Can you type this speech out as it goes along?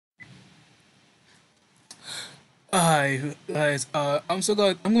Hi guys. I'm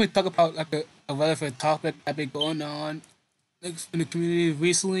gonna talk about like a relevant topic that been going on like in the community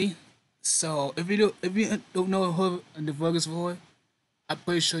recently. So if you don't know who the Nathorix for, I'm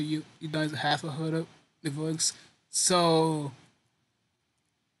pretty sure you guys have heard of the Nathorix. So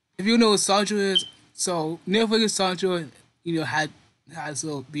if you know what Sandra is, so Nathorix and Sandra, has a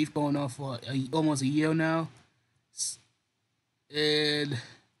little beef going on for almost a year now, and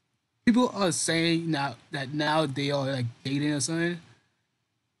people are saying now they are like dating or something,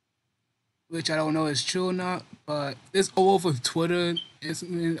 which I don't know is true or not, but it's all over Twitter,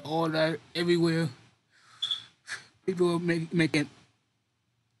 Instagram, all that, everywhere. People are making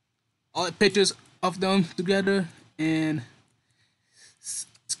all the pictures of them together, and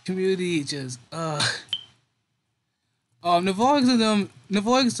community just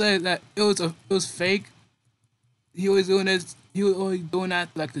Navarre said that it was fake. He was doing this. He was only doing that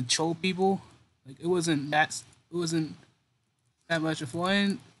like to troll people. Like it wasn't that much of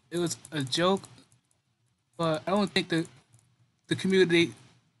fun. It was a joke, but I don't think the community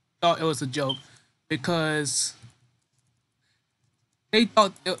thought it was a joke because they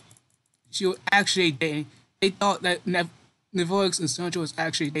thought she was actually dating. They thought that Navorix and Sandra was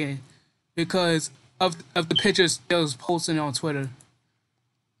actually dating because of the pictures they was posting on Twitter.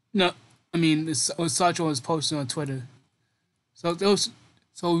 No, I mean Sandra was posting on Twitter. So they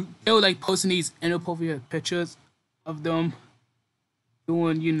were like posting these inappropriate pictures of them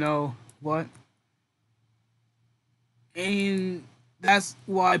doing what, and that's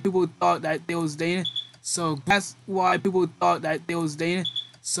why people thought that they was dating. So Green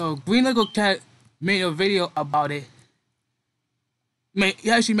Lego Cat made a video about it. He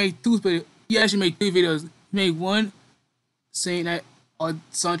actually made He actually made three videos. He made one saying that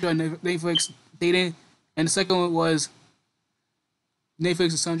Sandra and Netflix dating, and the second one was Netflix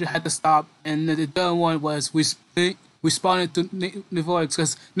and Sandra had to stop, and the third one was responded to Navorix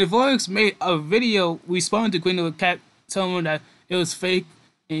because Navorix made a video responding to Green Lego Cat telling him that it was fake,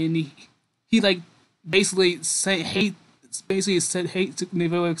 and he like basically said hate to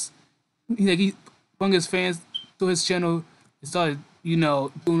Navorix. He brought his fans to his channel and started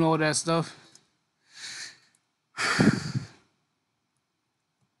doing all that stuff.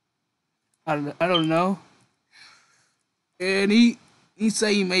 I don't know. And he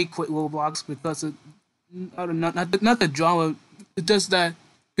said he may quit Roblox because of I don't know, not the drama. It's just that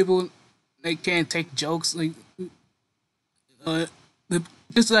people they can't take jokes like uh the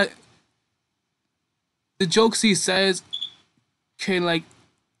just like the jokes he says can like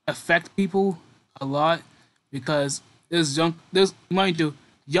affect people a lot because there's mind you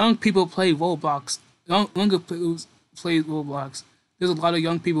young people play Roblox. Younger people play Roblox. There's a lot of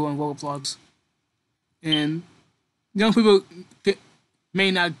young people on Roblox, and young people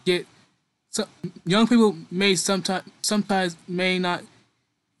may not get. So young people may sometimes may not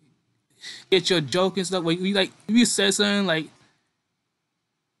get your joke and stuff. Like if you say something like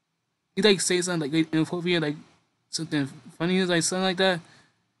you like say something like inappropriate, like something funny, like something like that,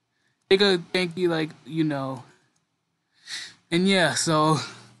 they could think you and yeah. So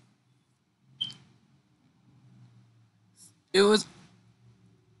it was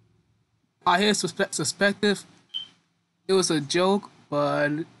by his perspective, it was a joke, but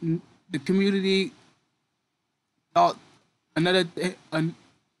the community thought another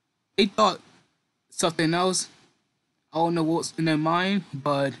they thought something else. I don't know what's in their mind,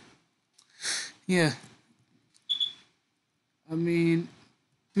 but yeah. I mean,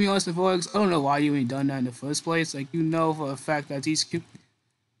 to be honest, Vox, I don't know why you ain't done that in the first place. Like you know for a fact that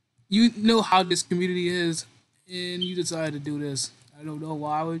you know how this community is, and you decided to do this. I don't know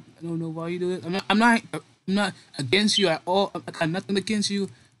why you do it. I'm not against you at all. I got nothing against you.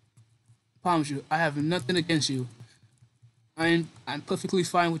 Promise you, I have nothing against you. I'm perfectly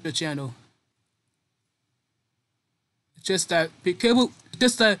fine with your channel. It's just that be careful.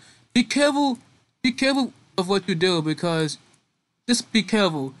 Just that be careful. Be careful of what you do because just be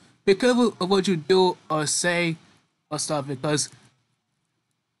careful. Be careful of what you do or say or stuff because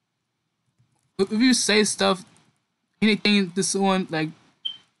if you say stuff, anything to someone like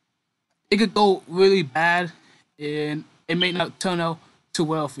it could go really bad and it may not turn out too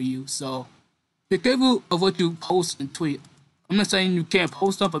well for you. So be careful of what you post and tweet. I'm not saying you can't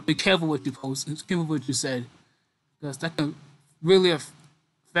post stuff, but be careful what you post and be careful what you said because that can really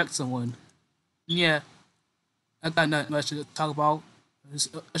affect someone. Yeah, I got nothing much to talk about.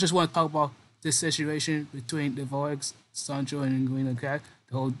 I just want to talk about this situation between the Voix, Sancho, and Green Cat.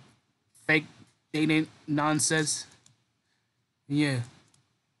 The whole fake dating nonsense. Yeah.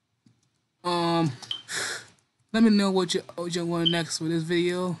 Um. Let me know what you want next with this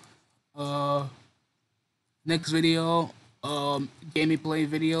video. Uh. next video, gaming play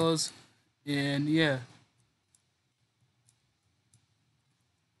videos, and yeah,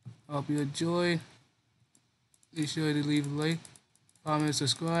 hope you enjoy. Be sure to leave a like, comment,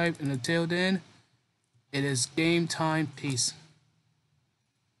 subscribe, and until then, it is game time. Peace.